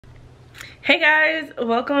Hey guys,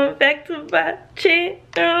 welcome back to my channel.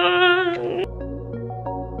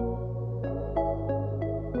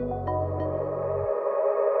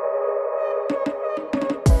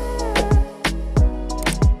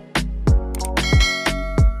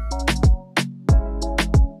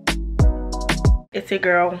 It's your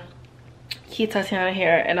girl, Tatyana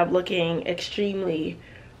here, and I'm looking extremely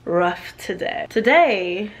rough today.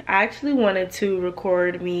 Today, I actually wanted to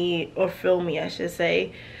record me, or film me I should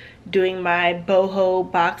say, doing my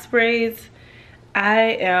boho box braids. I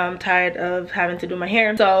am tired of having to do my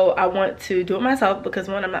hair, so I want to do it myself because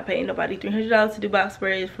one, I'm not paying nobody $300 to do box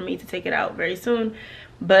braids for me to take it out very soon.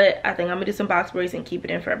 But I think I'm gonna do some box braids and keep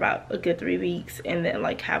it in for about a good 3 weeks, and then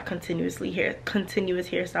like have continuous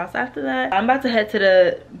hairstyles after that. I'm about to head to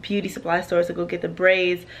the beauty supply store to go get the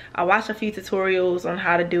braids. I watched a few tutorials on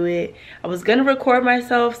how to do it. I was gonna record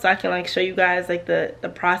myself so I can like show you guys like the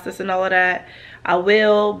process and all of that. I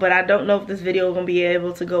will, but I don't know if this video is gonna be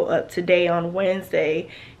able to go up today on Wednesday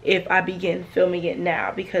if I begin filming it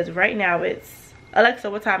now, because right now it's,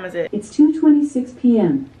 Alexa, what time is it? It's 2:26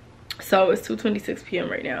 p.m. So it's 2:26 p.m.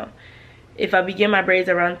 right now. If I begin my braids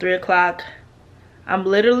around 3 o'clock, I'm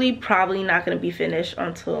literally probably not gonna be finished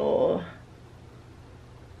until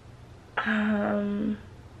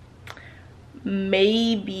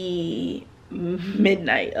maybe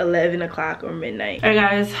midnight, 11 o'clock or midnight. All right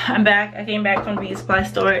guys, I'm back. I came back from the beauty supply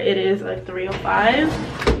store. It is like 3:05.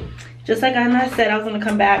 Just like I said, I was gonna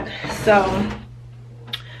come back. So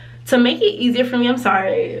to make it easier for me, I'm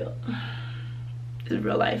sorry, this is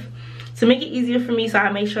real life. To make it easier for me, so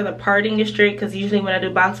I make sure the parting is straight, because usually when I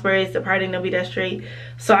do box braids, the parting don't be that straight.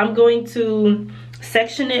 So I'm going to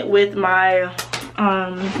section it with my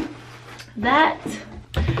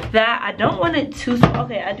that I don't want it too small.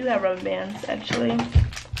 Okay, I do have rubber bands actually.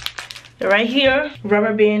 They're right here.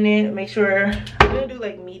 Rubber band it. Make sure I'm gonna do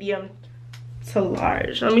like medium to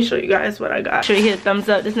large. Let me show you guys what I got. Make sure you hit a thumbs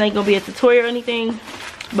up. This ain't gonna be a tutorial or anything,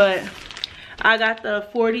 but I got the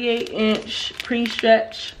 48-inch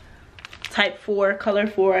pre-stretch type 4, color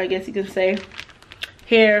 4, I guess you can say,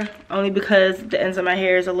 hair, only because the ends of my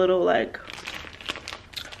hair is a little like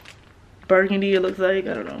burgundy, it looks like,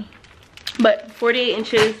 I don't know. But 48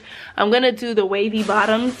 inches. I'm gonna do the wavy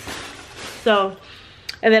bottoms. So,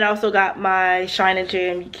 and then I also got my shine and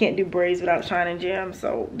jam. You can't do braids without shine and jam,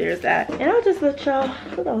 so there's that. And I'll just let y'all,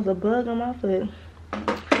 I thought that was a bug on my foot.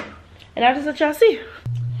 And I'll just let y'all see.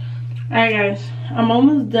 Alright guys, I'm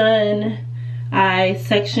almost done. I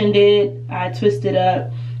sectioned it, I twisted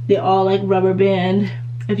up, they're all like rubber band,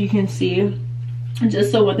 if you can see,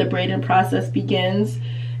 just so when the braiding process begins,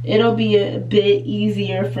 it'll be a bit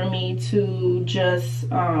easier for me to just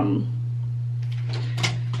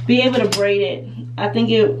be able to braid it. I think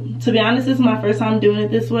to be honest, this is my first time doing it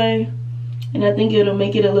this way, and I think it'll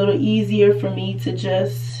make it a little easier for me to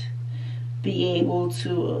just be able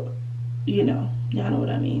to, you know, y'all know what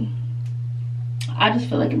I mean. I just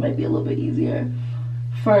feel like it might be a little bit easier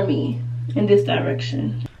for me in this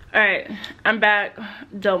direction. All right, I'm back.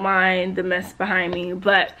 Don't mind the mess behind me,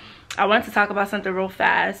 but I want to talk about something real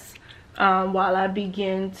fast while I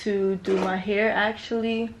begin to do my hair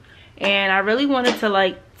actually. And I really wanted to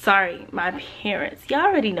like, sorry, my parents. Y'all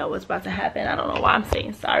already know what's about to happen. I don't know why I'm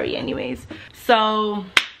saying sorry anyways. So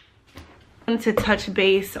to touch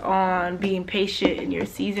base on being patient in your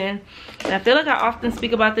season, and I feel like I often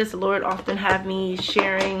speak about this. The Lord often have me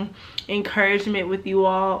sharing encouragement with you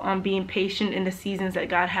all on being patient in the seasons that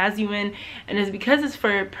God has you in, and it's because it's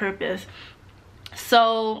for a purpose.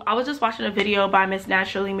 So I was just watching a video by Miss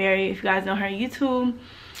Naturally Mary. If you guys know her on YouTube,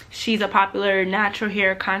 she's a popular natural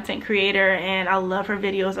hair content creator, and I love her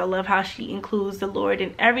videos. I love how she includes the Lord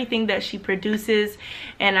in everything that she produces,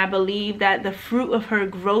 and I believe that the fruit of her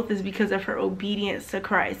growth is because of her obedience to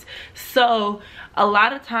Christ. So a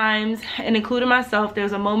lot of times, and including myself,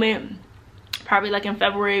 there's a moment probably like in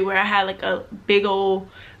February where I had like a big old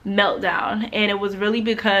meltdown, and it was really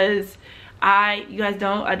because I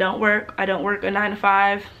don't work a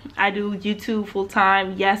 9-to-5. I do YouTube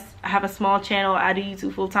full-time. Yes, I have a small channel. I do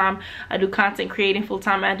YouTube full-time. I do content creating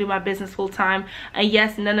full-time. I do my business full-time. And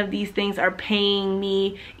yes, none of these things are paying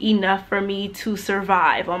me enough for me to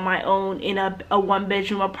survive on my own in a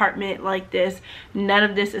 1-bedroom apartment like this. None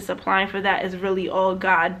of this is supplying for that. It's really all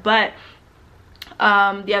God. But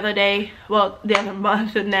the other day, well, the other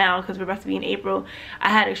month now, because we're about to be in April, I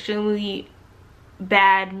had extremely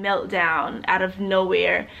bad meltdown out of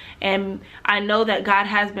nowhere, and I know that God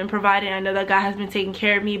has been providing. I know that God has been taking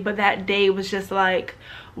care of me, but that day was just like,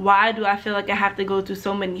 why do I feel like I have to go through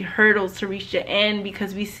so many hurdles to reach the end?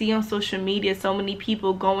 Because we see on social media so many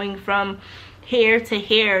people going from hair to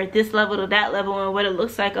hair, this level to that level, and what it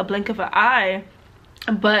looks like a blink of an eye.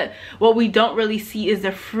 But what we don't really see is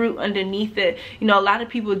the fruit underneath it. You know, a lot of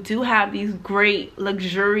people do have these great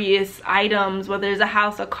luxurious items, whether it's a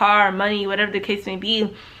house, a car, money, whatever the case may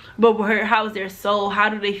be. But how is their soul? How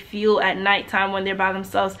do they feel at nighttime when they're by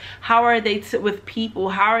themselves? How are they with people?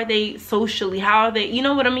 How are they socially? How are they, you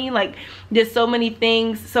know what I mean? Like, there's so many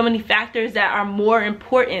things, so many factors that are more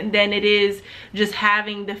important than it is just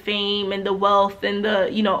having the fame and the wealth and the,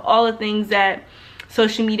 you know, all the things that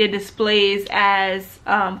social media displays as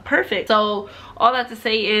perfect. So all that to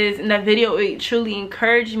say is, in that video, it truly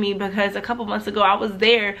encouraged me, because a couple months ago I was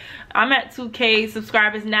there. I'm at 2K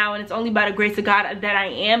subscribers now, and it's only by the grace of God that I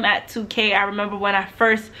am at 2K. I remember when I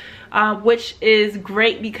first, which is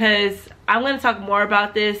great, because I'm going to talk more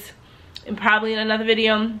about this and probably in another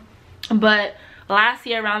video. But last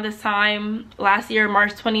year around this time, last year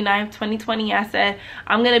March 29th 2020, I said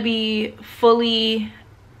I'm going to be fully,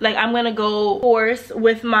 like, I'm gonna go course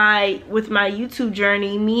with my YouTube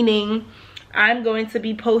journey, meaning I'm going to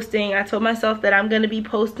be posting, I told myself that I'm gonna be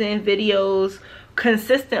posting videos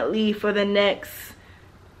consistently for the next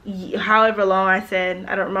however long I said.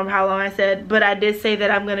 I don't remember how long I said, but I did say that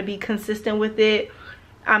I'm gonna be consistent with it.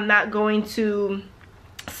 I'm not going to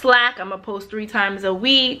slack. I'm gonna post 3 times a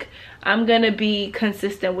week. I'm gonna be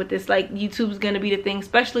consistent with this. Like, YouTube's gonna be the thing,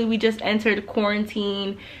 especially we just entered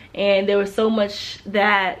quarantine, and there was so much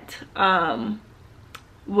that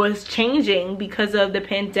was changing because of the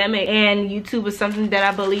pandemic, and YouTube was something that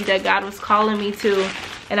I believe that God was calling me to,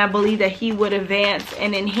 and I believe that he would advance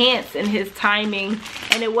and enhance in his timing.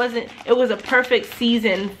 And it was a perfect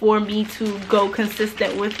season for me to go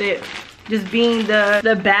consistent with it, just being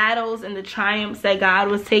the battles and the triumphs that God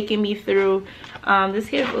was taking me through. This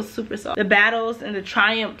hair feels super soft. The battles and the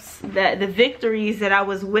triumphs, the victories that I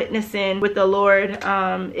was witnessing with the Lord,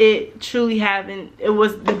 it truly it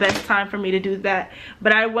was the best time for me to do that.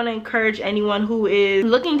 But I want to encourage anyone who is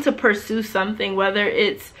looking to pursue something, whether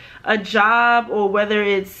it's a job or whether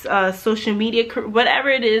it's social media, whatever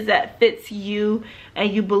it is that fits you,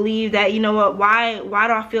 and you believe that, you know what, why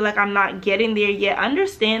do I feel like I'm not getting there yet?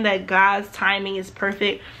 Understand that God's timing is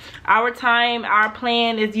perfect. Our time, our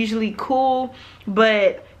plan is usually cool,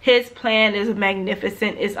 but his plan is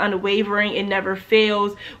magnificent, it's unwavering, it never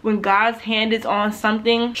fails. When God's hand is on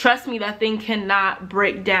something, trust me, that thing cannot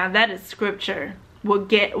break down. That is scripture. What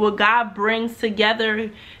God brings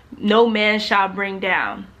together, no man shall bring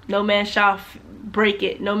down. No man shall break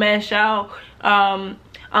it. No man shall,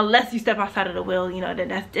 unless you step outside of the will, you know, then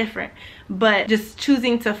that's different. But just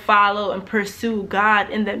choosing to follow and pursue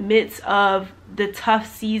God in the midst of the tough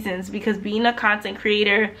seasons, because being a content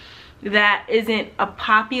creator that isn't a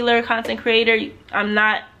popular content creator, I'm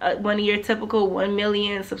not one of your typical 1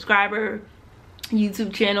 million subscriber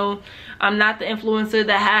YouTube channel. I'm not the influencer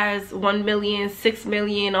that has 1 million, 6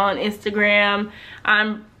 million on Instagram.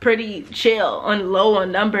 I'm pretty chill low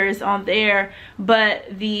on numbers on there, but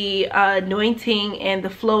the anointing and the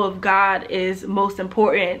flow of God is most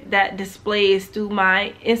important. That displays through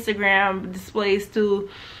my Instagram, displays through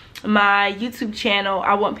my YouTube channel.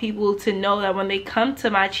 I want people to know that when they come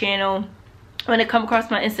to my channel, when they come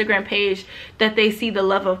across my Instagram page, that they see the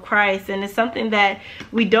love of Christ. And it's something that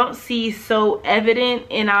we don't see so evident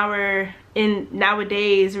in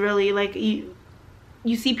nowadays, really. Like, you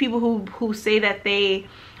see people who say that they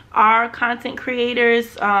are content creators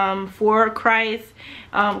for Christ,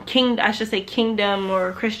 I should say kingdom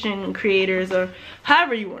or Christian creators, or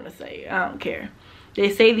however you want to say it. I don't care. They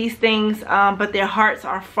say these things, but their hearts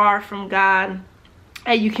are far from God,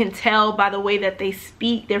 and you can tell by the way that they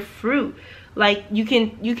speak, their fruit. Like, you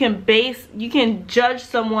can judge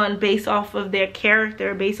someone based off of their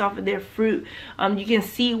character, based off of their fruit. You can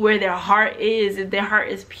see where their heart is, if their heart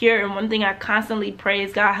is pure. And one thing I constantly pray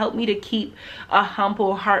is, God, help me to keep a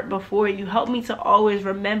humble heart before you. Help me to always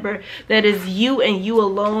remember that it's you and you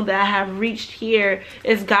alone that I have reached here.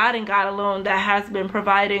 It's God and God alone that has been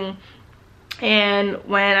providing. And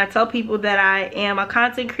when I tell people that I am a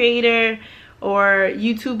content creator or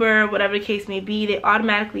YouTuber, whatever the case may be, they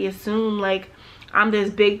automatically assume like I'm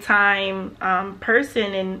this big time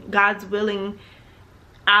person, and God's willing,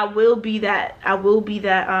 I will be that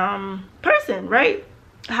person, right?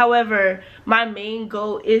 However, my main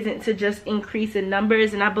goal isn't to just increase in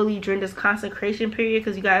numbers, and I believe during this consecration period,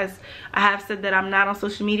 because you guys, I have said that I'm not on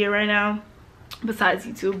social media right now besides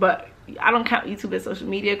YouTube, but I don't count YouTube as social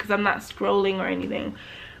media because I'm not scrolling or anything.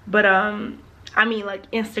 But I mean, like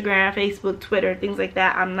Instagram, Facebook, Twitter, things like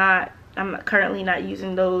that. I'm currently not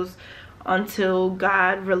using those until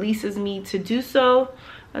God releases me to do so.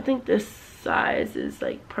 I think this size is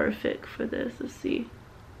like perfect for this. Let's see.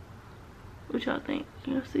 What y'all think?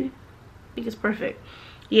 You see? I think it's perfect.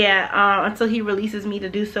 Yeah, until he releases me to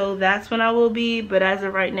do so, that's when I will be. But as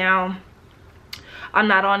of right now, I'm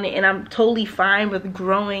not on it, and I'm totally fine with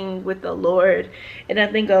growing with the Lord. And I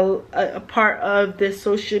think a part of this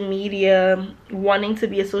social media, wanting to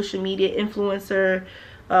be a social media influencer,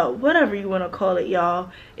 whatever you want to call it, y'all,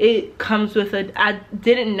 it comes with I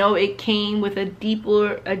didn't know it came with a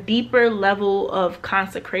deeper level of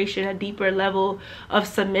consecration, a deeper level of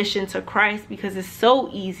submission to Christ, because it's so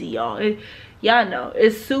easy, y'all. Y'all know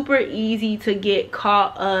it's super easy to get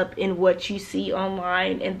caught up in what you see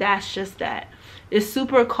online, and that's just that. It's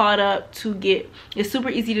super easy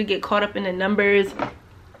to get caught up in the numbers.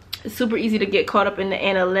 It's super easy to get caught up in the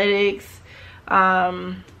analytics.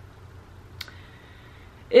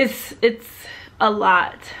 It's a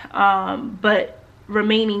lot, but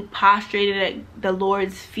remaining prostrated at the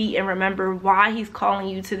Lord's feet and remember why he's calling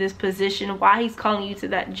you to this position, why he's calling you to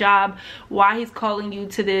that job, why he's calling you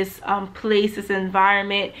to this place, this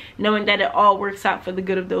environment, knowing that it all works out for the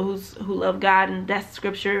good of those who love God. And that's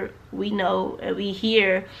scripture we know and we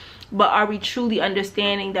hear. But are we truly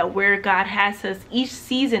understanding that where God has us, each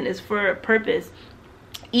season is for a purpose?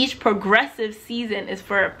 Each progressive season is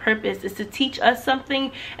for a purpose. It's to teach us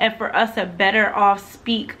something and for us to better off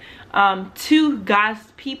speak to God's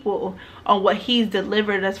people on what he's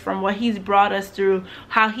delivered us from, what he's brought us through,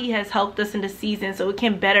 how he has helped us in the season, so we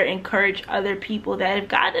can better encourage other people that if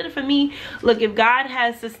God did it for me, look, if God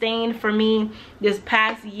has sustained for me this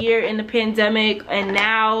past year in the pandemic, and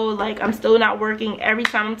now like I'm still not working, every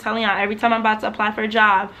time I'm telling y'all, every time I'm about to apply for a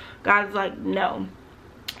job, God's like, no.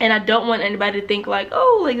 And I don't want anybody to think like,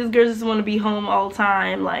 oh, like this girl just want to be home all the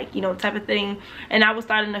time, like, you know, type of thing. And I was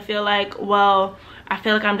starting to feel like, well, I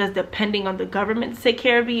feel like I'm just depending on the government to take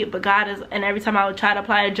care of me. But God is, and every time I would try to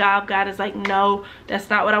apply a job, God is like, no, that's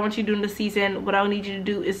not what I want you to do in the season. What I need you to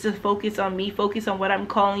do is just focus on me, focus on what I'm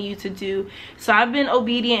calling you to do. So I've been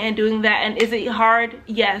obedient and doing that. And is it hard?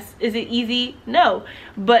 Yes. Is it easy? No.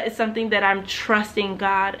 But it's something that I'm trusting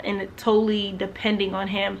God and totally depending on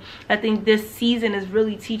him. I think this season is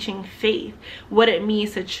really teaching faith, what it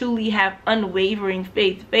means to truly have unwavering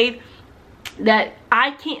faith. Faith that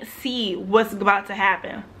I can't see what's about to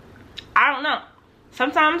happen. I don't know.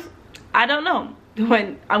 Sometimes I don't know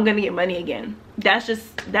when I'm gonna get money again. That's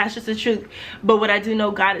just the truth. But what I do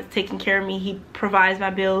know, God is taking care of me. He provides my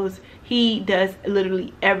bills. He does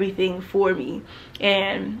literally everything for me.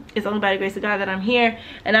 And it's only by the grace of God that I'm here.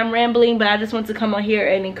 And I'm rambling, but I just want to come on here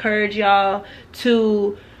and encourage y'all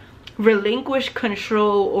to relinquish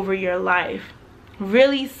control over your life.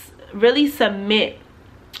 Really submit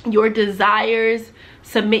your desires,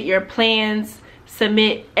 submit your plans,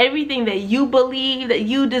 submit everything that you believe that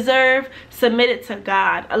you deserve, submit it to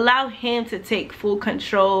God. Allow him to take full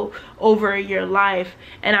control over your life,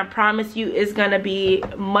 and I promise you it's gonna be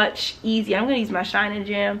much easier. I'm gonna use my Shining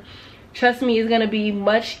Gem. Trust me, it's gonna be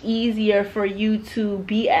much easier for you to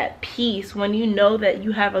be at peace when you know that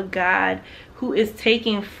you have a God who is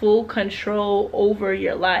taking full control over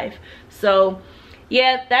your life. So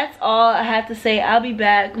yeah, that's all I have to say. I'll be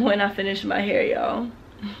back when I finish my hair, y'all.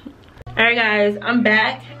 Alright guys, I'm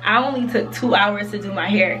back. I only took 2 hours to do my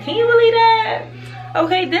hair. Can you believe that?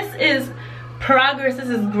 Okay, this is progress, this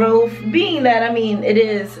is growth. Being that, I mean, it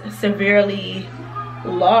is severely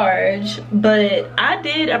large, but I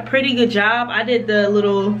did a pretty good job. I did the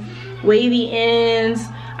little wavy ends.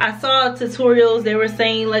 I saw tutorials, they were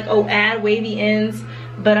saying like, oh, add wavy ends.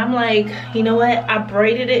 But I'm like, you know what? I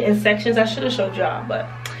braided it in sections. I should have showed y'all, but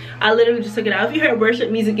I literally just took it out. If you heard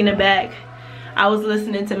worship music in the back, I was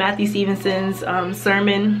listening to Matthew Stevenson's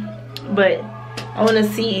sermon. But I want to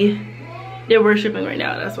see, they're worshiping right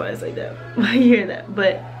now. That's why it's like that. You hear that.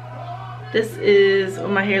 But this is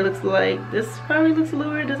what my hair looks like. This probably looks a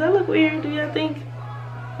little weird. Does that look weird? Do y'all think?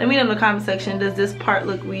 Let me know in the comment section. Does this part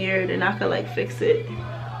look weird? And I could like fix it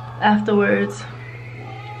afterwards.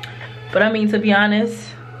 But I mean, to be honest,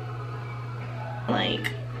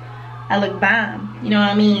 like, I look bomb. You know what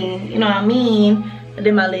I mean? You know what I mean? I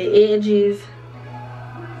did my little edges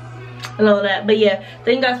and all that. But yeah,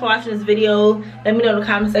 thank you guys for watching this video. Let me know in the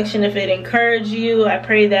comment section if it encouraged you. I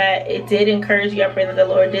pray that it did encourage you. I pray that the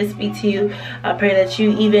Lord did speak to you. I pray that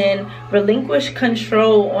you even relinquish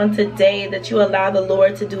control on today, that you allow the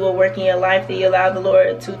Lord to do a work in your life, that you allow the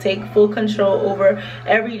Lord to take full control over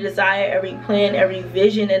every desire, every plan, every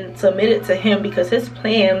vision, and submit it to him, because his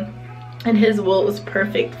plan and his will is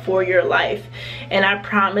perfect for your life. And I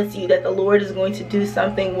promise you that the Lord is going to do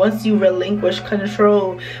something once you relinquish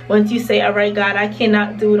control. Once you say, all right, God, I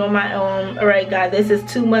cannot do it on my own. All right, God, this is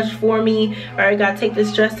too much for me. All right, God, take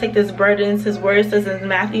this stress, take this burdens. His word says in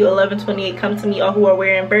Matthew 11:28, come to me all who are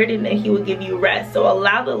weary and burdened, and he will give you rest. So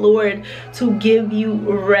allow the Lord to give you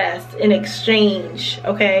rest in exchange,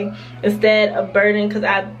 okay, instead of burden. Because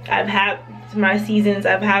I've had my seasons,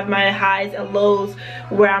 I've had my highs and lows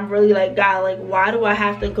where I'm really like, God, like, why do I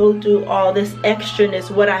have to go through all this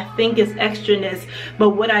extraness, what I think is extraness? But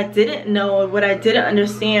what I didn't know and what I didn't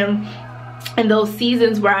understand in those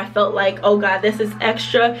seasons where I felt like, oh God, this is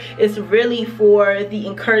extra, it's really for the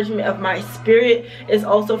encouragement of my spirit. It's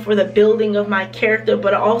also for the building of my character,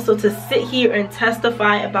 but also to sit here and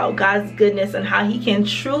testify about God's goodness and how he can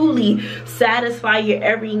truly satisfy your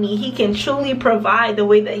every need. He can truly provide the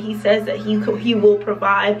way that he says that he will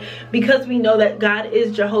provide, because we know that God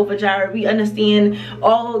is Jehovah Jireh. We understand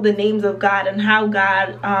all the names of God and how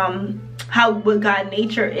God what God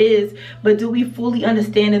nature is, but do we fully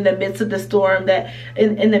understand in the midst of the storm, that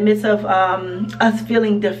in the midst of us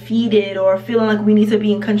feeling defeated or feeling like we need to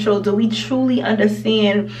be in control, do we truly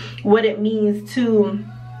understand what it means to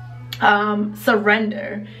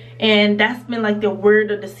surrender? And that's been like the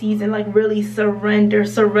word of the season, like really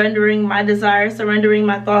surrendering my desires, surrendering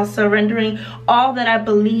my thoughts, surrendering all that I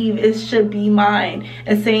believe should be mine,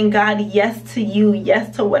 and saying, God, yes to you,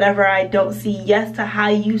 yes to whatever I don't see, yes to how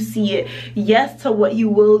you see it, yes to what you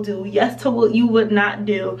will do, yes to what you would not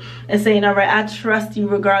do, and saying, all right, I trust you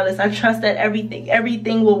regardless. I trust that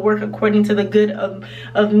everything will work according to the good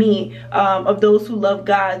of me, of those who love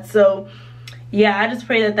God. So yeah, I just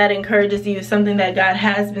pray that that encourages you. Something that God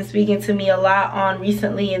has been speaking to me a lot on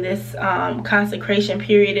recently in this consecration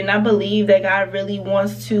period. And I believe that God really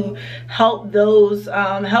wants to help those,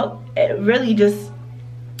 really just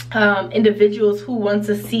individuals who want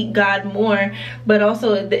to seek God more, but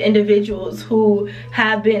also the individuals who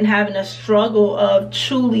have been having a struggle of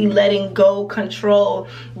truly letting go control.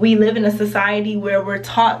 We live in a society where we're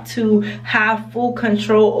taught to have full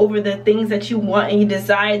control over the things that you want and you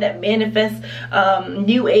desire, that manifest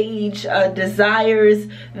new age desires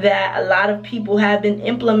that a lot of people have been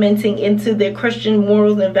implementing into their Christian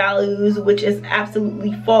morals and values, which is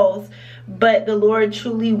absolutely false. But the Lord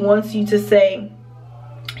truly wants you to say,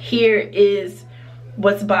 here is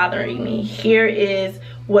what's bothering me. Here is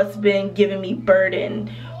what's been giving me burden.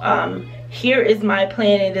 Here is my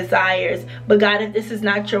plan and desires. But God, if this is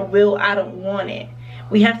not your will, I don't want it.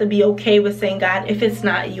 We have to be okay with saying, God, if it's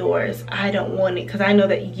not yours, I don't want it, because I know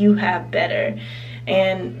that you have better.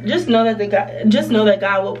 And just know that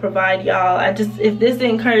God will provide, y'all. If this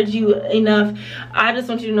didn't encourage you enough, I just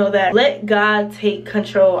want you to know that let God take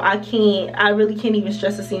control. I really can't even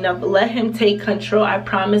stress this enough, but let him take control. I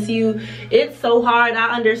promise you, it's so hard.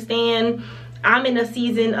 I understand. I'm in a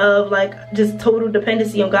season of like just total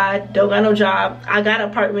dependency on God. Don't got no job. I got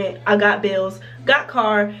an apartment. I got bills. Got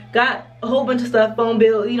car. Got a whole bunch of stuff, phone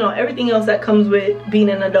bill, you know, everything else that comes with being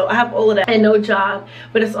an adult. I have all of that and no job,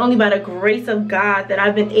 but it's only by the grace of God that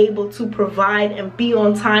I've been able to provide and be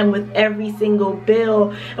on time with every single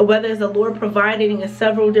bill. And whether it's the Lord providing in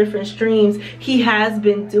several different streams, he has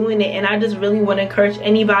been doing it. And I just really want to encourage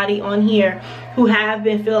anybody on here who have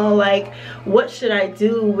been feeling like, what should I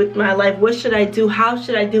do with my life? What should I do? How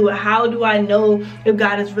should I do it? How do I know if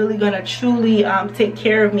God is really going to truly take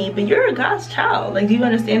care of me? But you're a God's child. Like, do you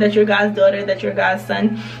understand that you're God's daughter, that you're God's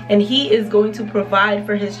son, and he is going to provide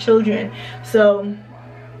for his children? So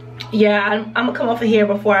yeah, I'm gonna come off of here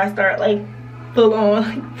before I start like full on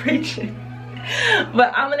like preaching.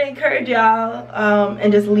 But I'm gonna encourage y'all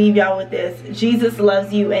and just leave y'all with this. Jesus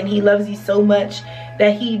loves you, and he loves you so much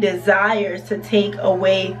that he desires to take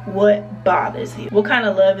away what bothers you. What kind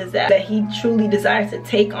of love is that? That he truly desires to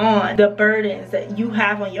take on the burdens that you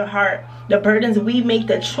have on your heart. The burdens we make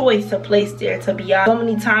the choice to place there, to be honest. So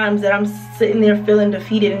many times that I'm sitting there feeling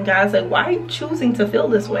defeated, and God's like, why are you choosing to feel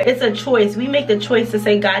this way? It's a choice. We make the choice to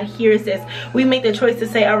say, God hears this. We make the choice to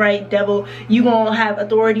say, all right, devil, you gonna have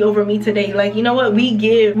authority over me today. Like, you know what? We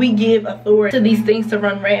give authority to these things to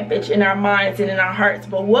run rampage in our minds and in our hearts.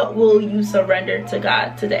 But what will you surrender to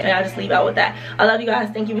God today? And I'll just leave out with that. I love you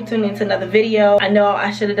guys. Thank you for tuning into another video. I know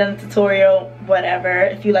I should have done a tutorial, whatever.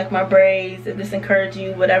 If you like my braids, if this encouraged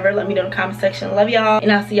you, whatever, let me know in the comment section. Love y'all,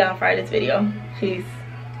 and I'll see y'all in Friday's video. Peace.